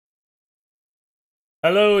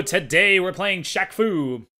Hello, today we're playing Shaq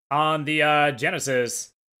Fu on the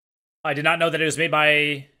Genesis. I did not know that it was made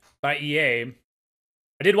by EA.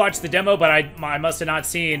 I did watch the demo, but I must have not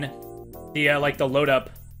seen the like the load up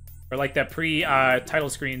or like the pre title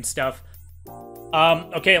screen stuff.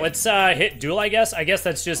 Okay, let's hit duel, I guess. I guess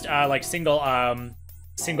that's just like single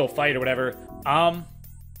fight or whatever. Oh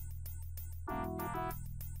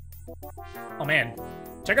man,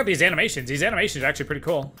 check out these animations. These animations are actually pretty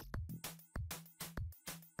cool.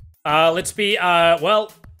 Let's be,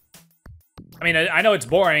 well, I mean, I know it's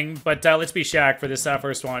boring, but, let's be Shaq for this,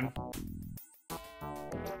 first one.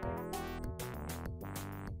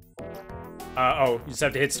 Oh, you just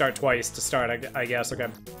have to hit start twice to start, I guess, okay.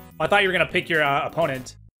 I thought you were gonna pick your,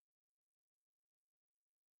 opponent.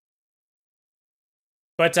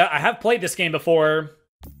 But, I have played this game before,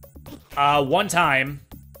 one time,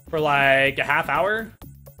 for like a half hour.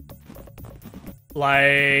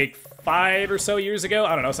 Like 5 or so years ago.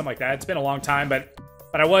 I don't know, something like that. It's been a long time, but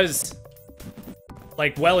I was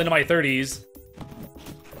like well into my 30s.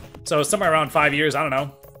 So somewhere around 5 years, I don't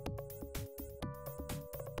know.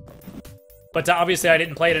 But obviously I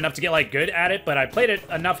didn't play it enough to get like good at it, but I played it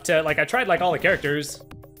enough to like I tried like all the characters.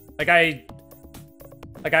 I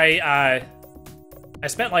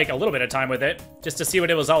spent like a little bit of time with it just to see what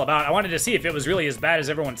it was all about. I wanted to see if it was really as bad as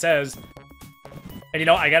everyone says. And you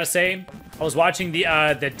know, I gotta say, I was watching the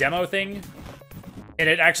demo thing, and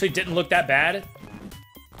it actually didn't look that bad.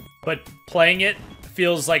 But playing it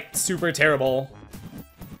feels like super terrible.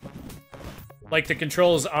 Like the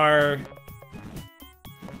controls are,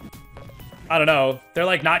 I don't know, they're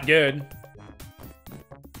like not good.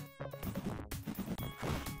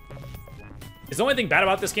 Is the only thing bad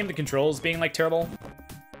about this game the controls being like terrible?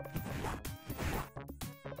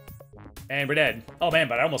 And we're dead. Oh man,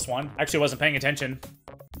 but I almost won. Actually wasn't paying attention.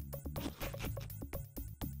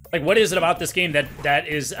 Like, what is it about this game that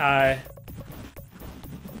is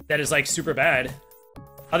like super bad?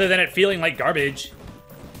 Other than it feeling like garbage.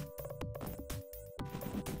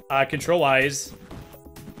 Control-wise.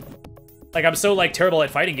 Like, I'm so like terrible at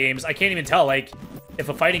fighting games, I can't even tell like if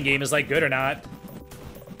a fighting game is like good or not.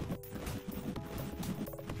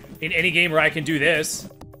 In any game where I can do this,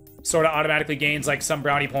 sort of automatically gains like some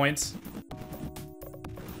brownie points.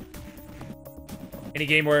 Any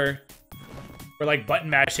game where like button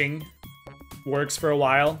mashing works for a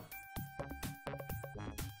while.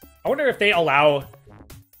 I wonder if they allow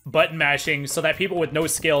button mashing so that people with no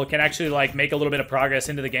skill can actually like make a little bit of progress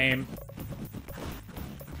into the game.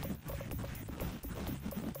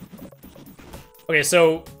 Okay,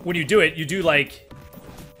 so when you do it, you do like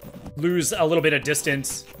lose a little bit of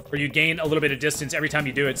distance, or you gain a little bit of distance every time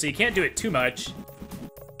you do it, so you can't do it too much.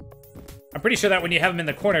 I'm pretty sure that when you have them in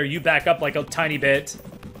the corner, you back up like a tiny bit.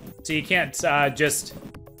 So you can't just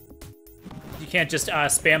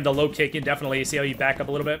spam the low kick indefinitely. See how you back up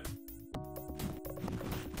a little bit?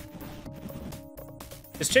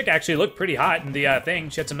 This chick actually looked pretty hot in the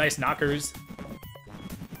thing. She had some nice knockers.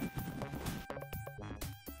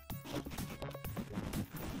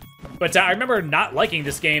 But I remember not liking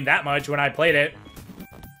this game that much when I played it.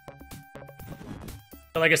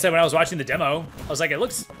 But like I said, when I was watching the demo, I was like, it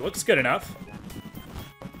looks good enough.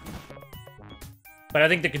 But I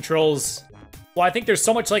think the controls, well, I think there's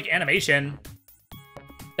so much like animation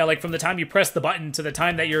that like from the time you press the button to the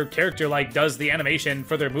time that your character like does the animation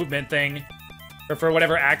for their movement thing, or for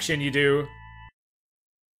whatever action you do,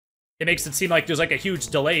 it makes it seem like there's like a huge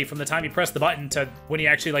delay from the time you press the button to when he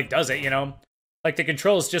actually like does it, you know? Like the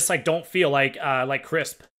controls just like don't feel like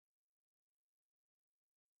crisp.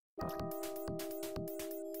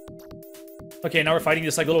 Okay, now we're fighting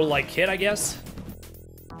this like little like kid, I guess.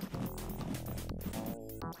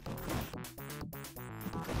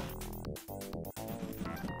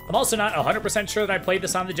 I'm also not 100% sure that I played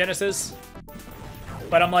this on the Genesis,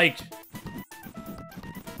 but I'm like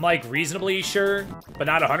reasonably sure, but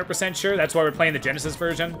not 100% sure. That's why we're playing the Genesis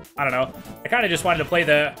version. I don't know. I kind of just wanted to play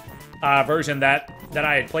the version that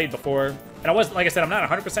I had played before, and I was, like I said, I'm not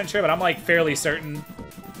 100% sure, but I'm like fairly certain.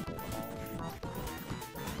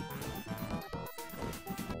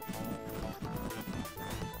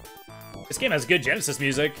 This game has good Genesis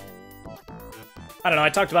music. I don't know, I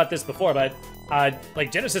talked about this before, but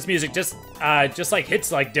like Genesis music just like hits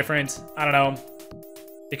like different. I don't know,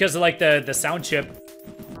 because of like the sound chip,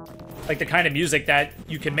 like the kind of music that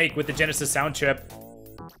you can make with the Genesis sound chip.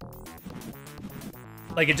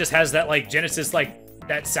 Like it just has that like Genesis like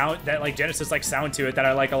that sound, that like Genesis like sound to it that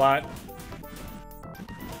I like a lot.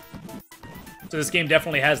 So this game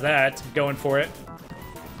definitely has that going for it.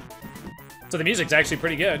 So the music's actually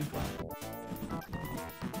pretty good.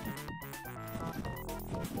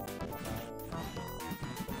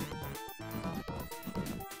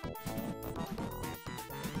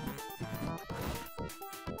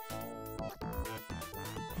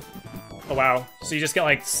 Oh, wow. So you just get,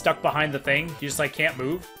 like, stuck behind the thing? You just, like, can't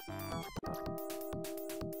move?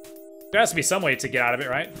 There has to be some way to get out of it,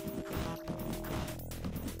 right?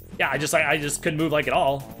 Yeah, I just couldn't move, like, at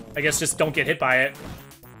all. I guess just don't get hit by it.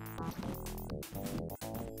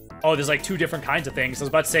 Oh, there's, like, 2 different kinds of things. I was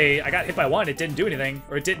about to say, I got hit by one, it didn't do anything.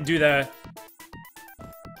 Or it didn't do the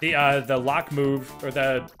lock move, or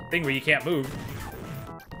the thing where you can't move.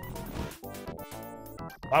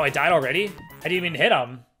 Wow, I died already? I didn't even hit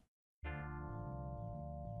him.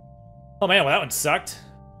 Oh man, well that one sucked.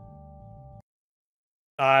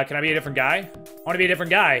 Can I be a different guy? I want to be a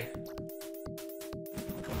different guy.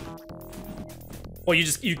 Well,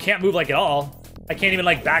 you can't move, like, at all. I can't even,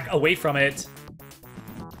 like, back away from it.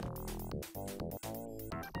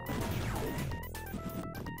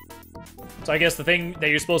 So I guess the thing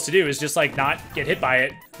that you're supposed to do is just, like, not get hit by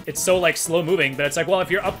it. It's so, like, slow moving, but it's like, well,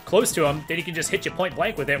 if you're up close to him, then he can just hit you point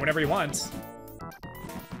blank with it whenever he wants.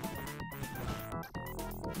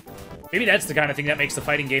 Maybe that's the kind of thing that makes the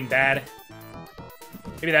fighting game bad.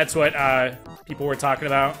 Maybe that's what people were talking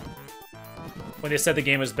about when they said the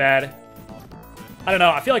game was bad. I don't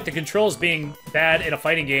know, I feel like the controls being bad in a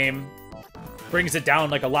fighting game brings it down,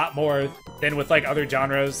 like, a lot more than with, like, other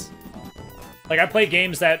genres. Like, I play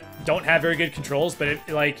games that don't have very good controls, but it,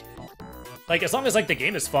 like, as long as, like, the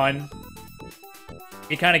game is fun,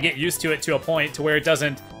 you kind of get used to it to a point to where it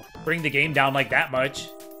doesn't bring the game down, like, that much.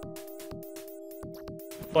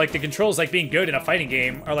 But, like, the controls, like, being good in a fighting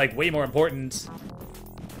game are, like, way more important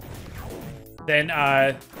than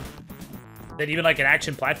even, like, an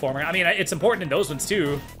action platformer. I mean, it's important in those ones,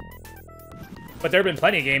 too. But there have been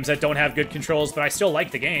plenty of games that don't have good controls, but I still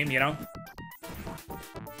like the game, you know?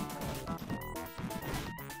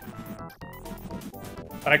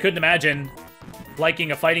 But I couldn't imagine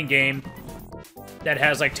liking a fighting game that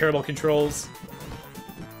has, like, terrible controls.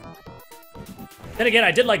 Then again,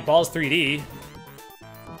 I did like Balls 3D.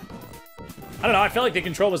 I don't know, I felt like the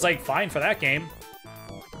control was, like, fine for that game.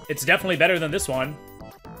 It's definitely better than this one.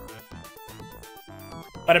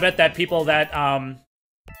 But I bet that people that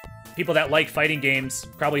like fighting games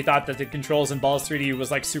probably thought that the controls in Balls 3D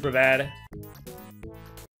was, like, super bad.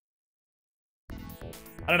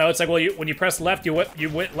 I don't know, it's like, well, when you press left, you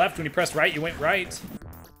went left. When you press right, you went right.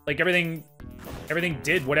 Like, everything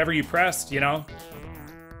did whatever you pressed, you know?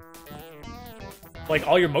 Like,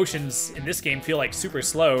 all your motions in this game feel, like, super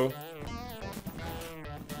slow.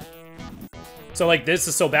 So, like, this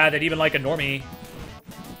is so bad that even, like, a normie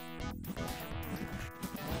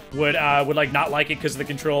would like, not like it because of the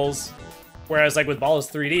controls. Whereas, like, with Balls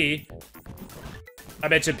 3D, I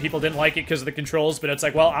bet you people didn't like it because of the controls, but it's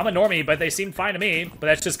like, well, I'm a normie, but they seem fine to me. But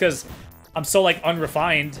that's just because I'm so, like,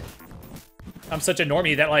 unrefined. I'm such a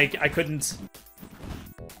normie that, like, I couldn't...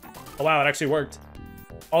 Oh, wow, it actually worked.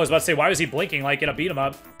 Oh, I was about to say, why was he blinking, like, in a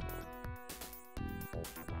beat-em-up?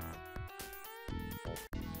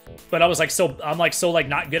 But I was, like, I'm, like, so, like,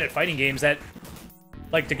 not good at fighting games that,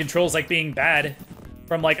 like, the controls, like, being bad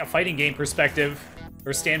from, like, a fighting game perspective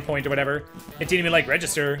or standpoint or whatever, it didn't even, like,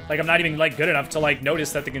 register. Like, I'm not even, like, good enough to, like,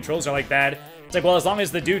 notice that the controls are, like, bad. It's like, well, as long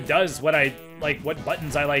as the dude does what I, like, what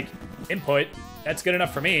buttons I, like, input, that's good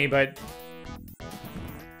enough for me, but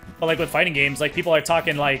like, with fighting games, like, people are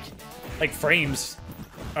talking, like frames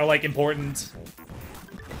are, like, important.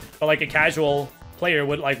 But, like, a casual player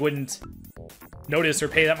wouldn't notice or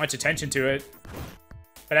pay that much attention to it.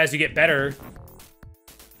 But as you get better,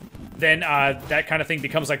 then that kind of thing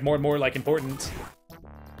becomes, like, more and more, like, important.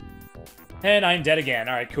 And I'm dead again.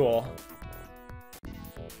 All right, cool.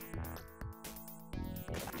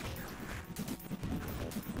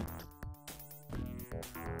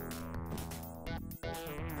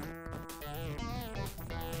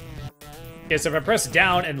 Okay, so if I press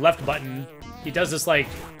down and left button, he does this, like,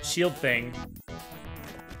 shield thing.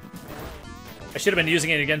 I should have been using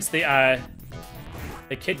it against the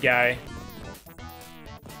kid guy.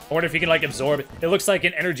 I wonder if he can, like, absorb. It looks like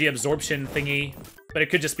an energy absorption thingy, but it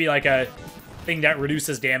could just be, like, a thing that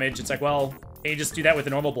reduces damage. It's like, well, can you just do that with a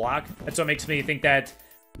normal block? That's what makes me think that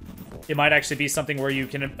it might actually be something where you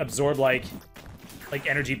can absorb, like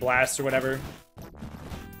energy blasts or whatever.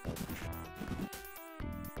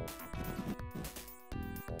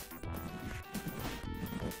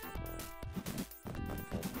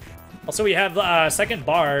 Also, we have the second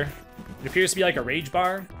bar. It appears to be, like, a rage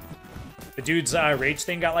bar. The dude's rage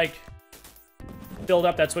thing got, like, filled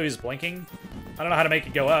up. That's why he was blinking. I don't know how to make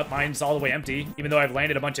it go up. Mine's all the way empty, even though I've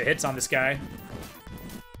landed a bunch of hits on this guy.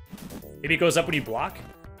 Maybe it goes up when you block,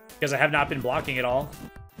 because I have not been blocking at all.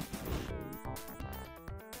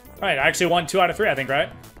 Alright, I actually won 2 out of 3, I think, right?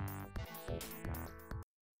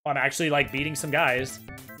 I'm actually, like, beating some guys.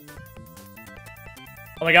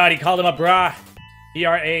 Oh my god, he called him a bra.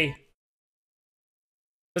 B-R-A.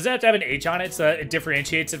 Does it have to have an H on it so that it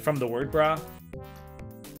differentiates it from the word bra?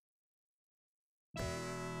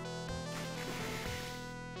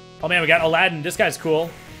 Oh man, we got Aladdin. This guy's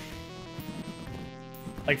cool.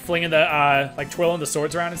 Like flinging the, like twirling the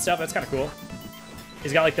swords around and stuff. That's kind of cool.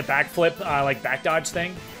 He's got like the backflip, like back dodge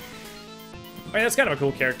thing. I mean, that's kind of a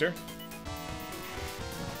cool character.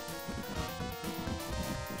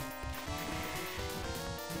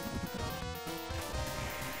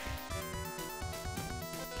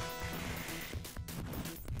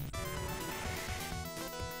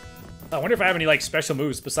 I wonder if I have any like special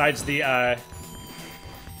moves besides the, oh,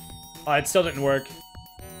 it still didn't work.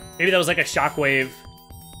 Maybe that was like a shockwave,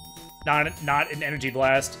 not an energy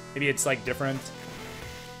blast. Maybe it's like different.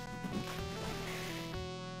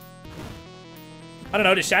 I don't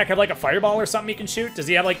know, does Shaq have like a fireball or something he can shoot? Does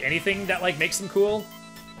he have like anything that like makes him cool?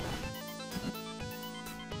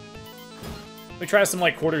 We try some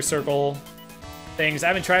like quarter circle things. I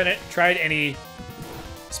haven't tried any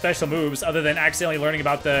special moves other than accidentally learning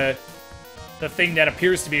about the thing that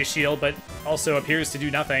appears to be a shield, but also appears to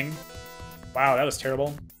do nothing. Wow, that was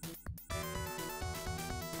terrible.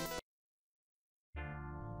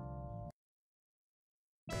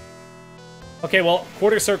 Okay, well,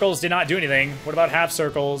 quarter circles did not do anything. What about half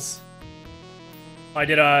circles? I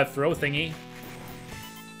did a throw thingy.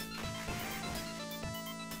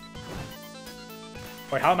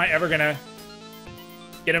 Wait, how am I ever gonna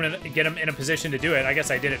get him in a position to do it? I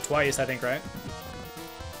guess I did it twice, I think, right?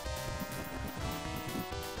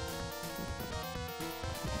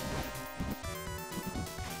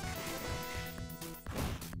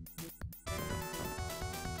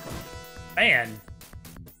 Man.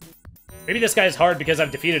 Maybe this guy's hard because I've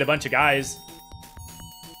defeated a bunch of guys.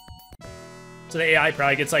 So the AI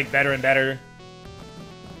probably gets, like, better and better.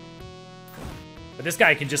 But this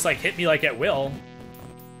guy can just, like, hit me, like, at will.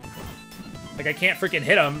 Like, I can't freaking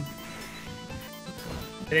hit him.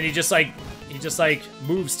 And then he just, like,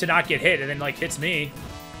 moves to not get hit and then, like, hits me.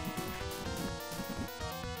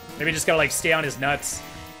 Maybe I just gotta, like, stay on his nuts.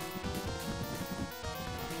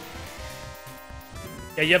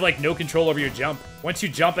 Yeah, you have, like, no control over your jump. Once you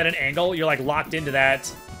jump at an angle, you're, like, locked into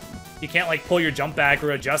that. You can't, like, pull your jump back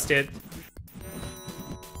or adjust it.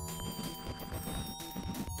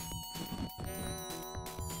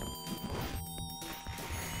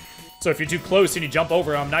 So if you're too close and you jump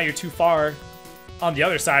over him, now you're too far on the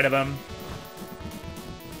other side of him.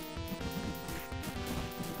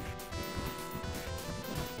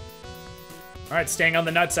 Alright, staying on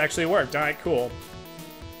the nuts actually worked. Alright, cool.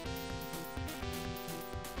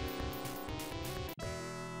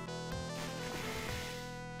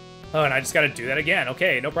 Oh, and I just gotta do that again.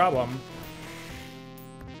 Okay, no problem.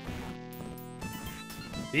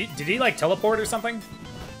 Did he like, teleport or something?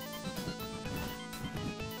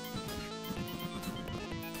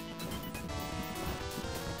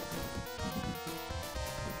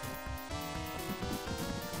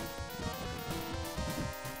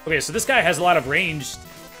 Okay, so this guy has a lot of ranged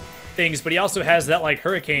things, but he also has that, like,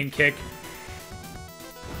 hurricane kick.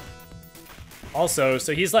 Also,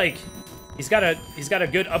 so he's like... He's got a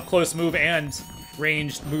good up-close move and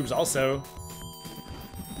ranged moves also.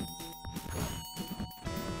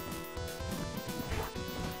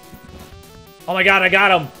 Oh my god, I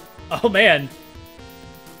got him! Oh man.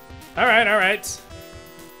 Alright, alright.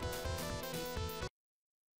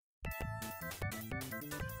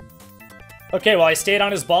 Okay, well I stayed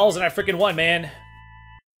on his balls and I freaking won, man.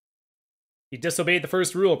 He disobeyed the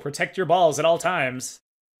first rule, protect your balls at all times.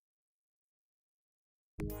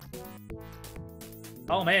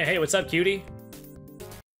 Oh man, hey, what's up, cutie?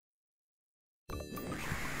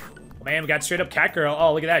 Oh man, we got straight up cat girl.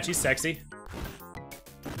 Oh, look at that, she's sexy.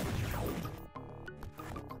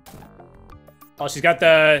 Oh, she's got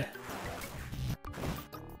the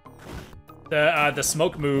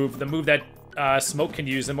smoke move, the move that Smoke can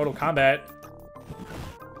use in Mortal Kombat.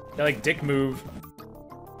 That, like, dick move.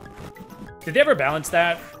 Did they ever balance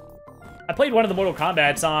that? I played one of the Mortal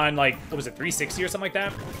Kombats on, like, what was it, 360 or something like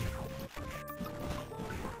that?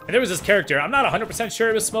 And there was this character, I'm not 100% sure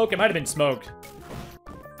it was Smoke, it might have been Smoke,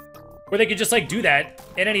 where they could just, like, do that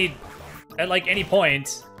at any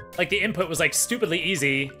point. Like, the input was, like, stupidly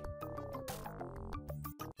easy.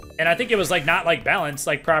 And I think it was, like, not, like, balanced,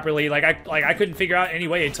 like, properly. Like, I couldn't figure out any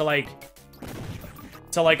way to, like,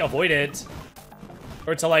 avoid it.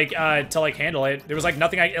 Or to, like, handle it. There was, like,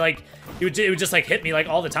 nothing it would just, like, hit me, like,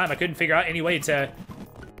 all the time. I couldn't figure out any way to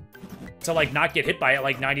like, not get hit by it,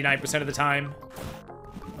 like, 99% of the time.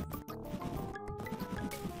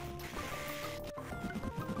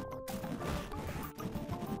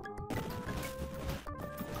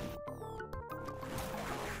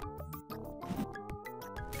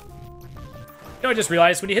 You know, I just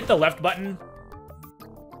realized when you hit the left button,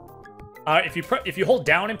 if you hold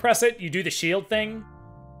down and press it, you do the shield thing.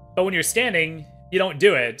 But when you're standing, you don't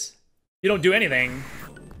do it. You don't do anything.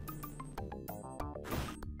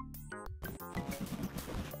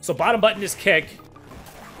 So bottom button is kick.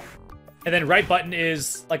 And then right button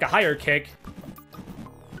is like a higher kick.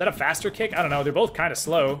 Is that a faster kick? I don't know. They're both kind of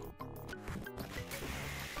slow.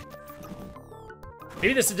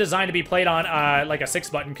 Maybe this is designed to be played on like a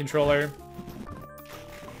 6-button controller.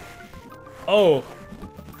 Oh.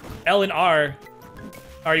 L and R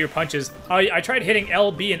are your punches. I tried hitting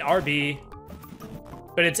L, B, and RB.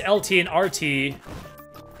 But it's LT and RT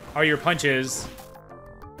are your punches.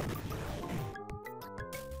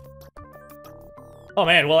 Oh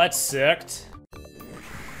man, well that sucked.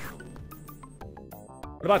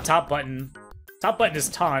 What about top button? Top button is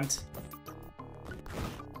taunt.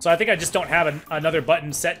 So I think I just don't have another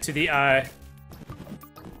button set to the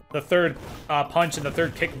third punch and the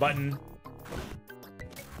third kick button.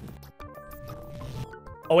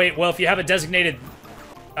 Oh wait, well if you have a designated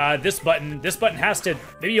this button has to,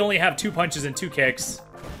 maybe you only have 2 punches and 2 kicks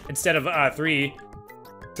instead of 3.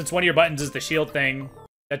 Since one of your buttons is the shield thing,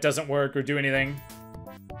 that doesn't work or do anything.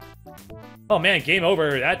 Oh man, game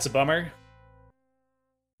over. That's a bummer.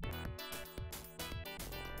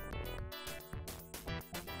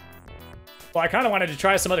 Well, I kind of wanted to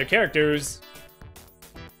try some other characters,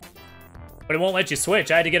 but it won't let you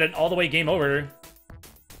switch. I had to get it all the way game over.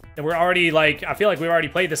 And we're already, like, I feel like we've already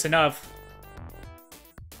played this enough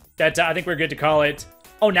that I think we're good to call it.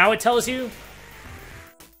 Oh, now it tells you?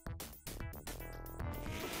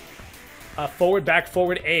 Forward, back,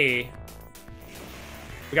 forward, A.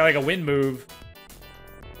 We got like a wind move.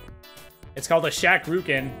 It's called a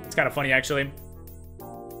shuriken. It's kind of funny, actually.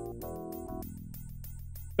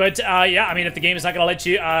 But, yeah, I mean, if the game is not going to let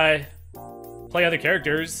you play other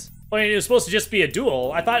characters... I mean, it was supposed to just be a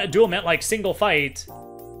duel. I thought a duel meant, like, single fight.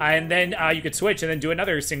 And then you could switch and then do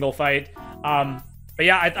another single fight. But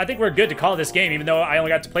yeah, I think we're good to call this game, even though I only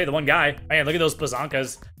got to play the one guy. Man, look at those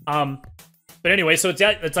bazonkas. But anyway, so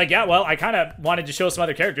it's like, yeah, well, I kind of wanted to show some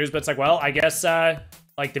other characters, but it's like, well, I guess,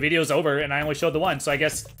 like, the video's over, and I only showed the one, so I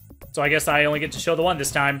guess I only get to show the one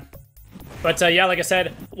this time. But, yeah, like I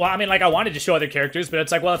said, well, I mean, like, I wanted to show other characters, but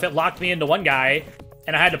it's like, well, if it locked me into one guy,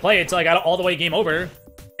 and I had to play it until I got all the way game over,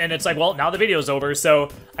 and it's like, well, now the video's over, so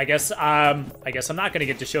I guess I'm not gonna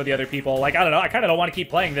get to show the other people. Like, I don't know, I kind of don't want to keep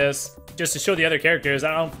playing this just to show the other characters.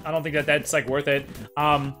 I don't think that's, like, worth it.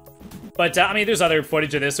 But, I mean, there's other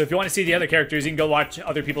footage of this, so if you want to see the other characters, you can go watch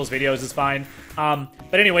other people's videos, it's fine.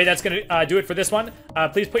 But anyway, that's going to do it for this one.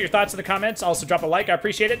 Please put your thoughts in the comments. Also, drop a like, I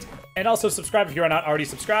appreciate it. And also, subscribe if you're not already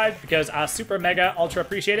subscribed, because I super, mega, ultra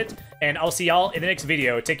appreciate it. And I'll see y'all in the next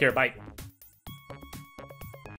video. Take care, bye.